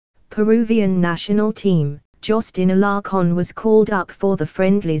Peruvian national team, Justin Alarcon was called up for the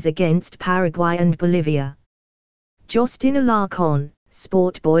friendlies against Paraguay and Bolivia. Justin Alarcon,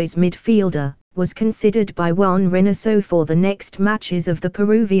 Sport Boys midfielder, was considered by Juan Reynoso for the next matches of the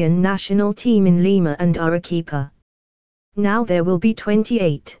Peruvian national team in Lima and Arequipa. Now there will be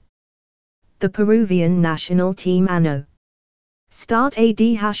 28. The Peruvian national team Anno. Start AD #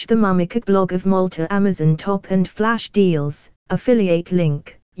 the Mummicat blog of Malta Amazon top and flash deals, affiliate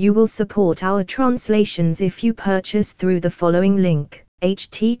link. You will support our translations if you purchase through the following link,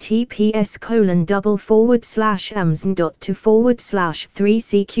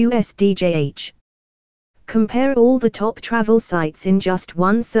 https://amazon.to/3cqsdjh. Compare all the top travel sites in just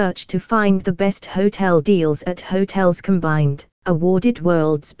one search to find the best hotel deals at Hotels Combined, awarded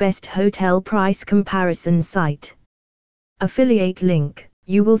world's best hotel price comparison site. Affiliate link.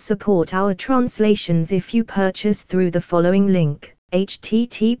 You will support our translations if you purchase through the following link,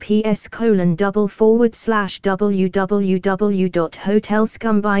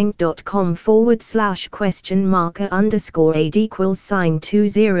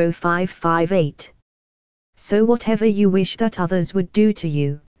 So whatever you wish that others would do to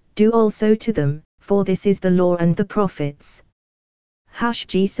you, do also to them, for this is the law and the prophets.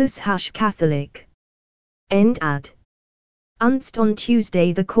 #Jesus #Catholic. End ad. On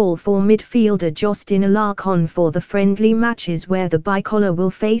Tuesday the call for midfielder Justin Alarcon for the friendly matches where the bicolor will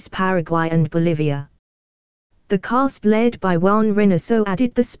face Paraguay and Bolivia. The cast led by Juan Reynoso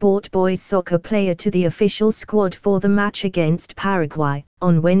added the Sport Boys soccer player to the official squad for the match against Paraguay,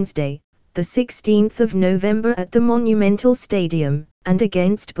 on Wednesday, the 16th of November at the Monumental Stadium, and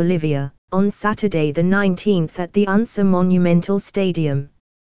against Bolivia, on Saturday the 19th at the UNSA Monumental Stadium.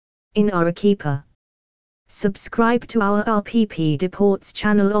 In Arequipa. Subscribe to our RPP Deportes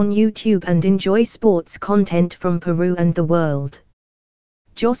channel on YouTube and enjoy sports content from Peru and the world.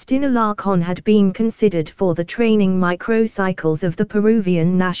 Justin Alarcon had been considered for the training microcycles of the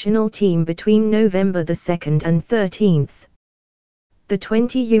Peruvian national team between November the 2nd and 13th. The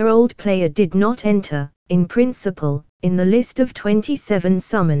 20-year-old player did not enter, in principle, in the list of 27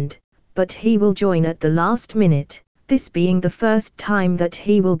 summoned, but he will join at the last minute, this being the first time that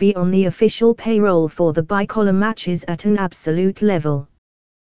he will be on the official payroll for the bicolor matches at an absolute level.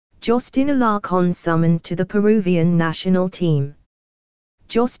 Justin Alarcon summoned to the Peruvian national team.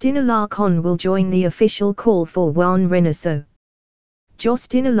 Justin Alarcon will join the official call for Juan Reynoso.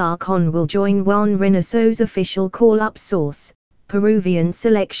 Justin Alarcon will join Juan Reynoso's official call-up source, Peruvian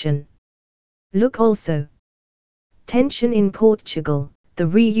selection. Look also. Tension in Portugal. The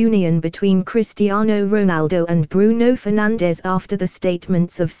reunion between Cristiano Ronaldo and Bruno Fernandes after the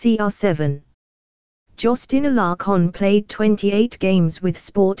statements of CR7. Justin Alarcon played 28 games with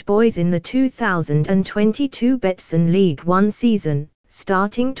Sport Boys in the 2022 Betson League One season,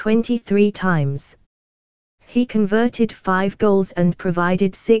 starting 23 times. He converted 5 goals and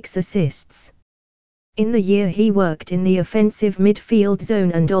provided 6 assists. In the year he worked in the offensive midfield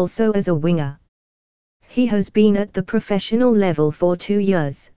zone and also as a winger. He has been at the professional level for 2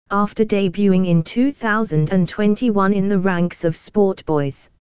 years, after debuting in 2021 in the ranks of Sport Boys.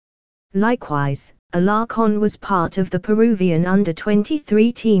 Likewise, Alarcon was part of the Peruvian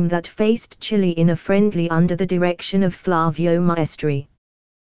under-23 team that faced Chile in a friendly under the direction of Flavio Maestri.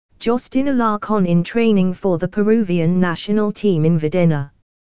 Justin Alarcon in training for the Peruvian national team in Videna.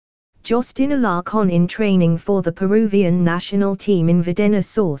 Justin Alarcon in training for the Peruvian national team in Videna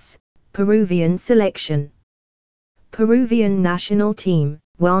source. Peruvian selection. Peruvian national team,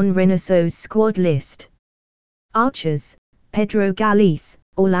 Juan Reynoso's squad list. Archers, Pedro Galiz,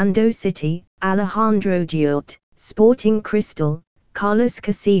 Orlando City, Alejandro Diot, Sporting Cristal, Carlos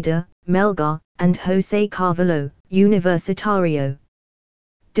Casida, Melgar, and Jose Carvalho, Universitario.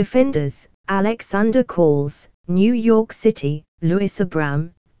 Defenders, Alexander Calls, New York City, Luis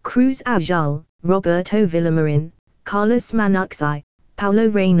Abram, Cruz Azul, Roberto Villamarin, Carlos Manuxi, Paulo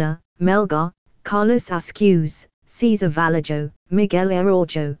Reina, Melgar, Carlos Ascuez, Cesar Vallejo, Miguel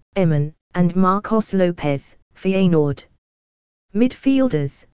Araujo, Eman, and Marcos Lopez, Feyenoord.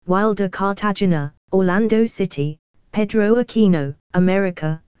 Midfielders, Wilder Cartagena, Orlando City, Pedro Aquino,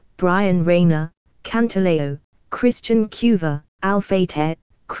 America, Brian Reina, Cantaleo, Christian Cuva, Alfayete,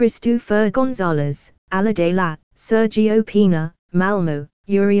 Christopher Gonzalez, Aladelat, Sergio Pina, Malmo,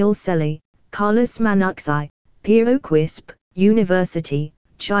 Uriel Celi, Carlos Manuxi, Piero Quispe, University,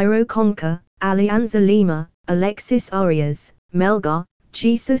 Chiro Conca, Alianza Lima, Alexis Arias, Melgar,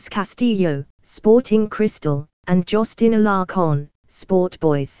 Jesus Castillo, Sporting Cristal, and Justin Alarcon, Sport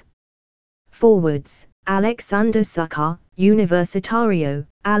Boys. Forwards, Alexander Sucar, Universitario,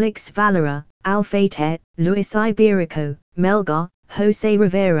 Alex Valera, Alfayete, Luis Iberico, Melgar, Jose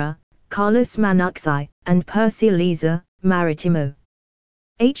Rivera, Carlos Manuxi, and Percy Liza, Maritimo.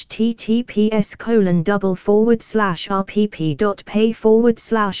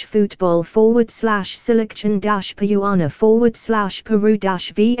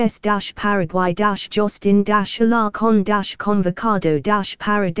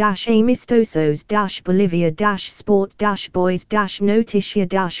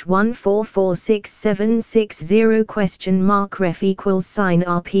 Ref ==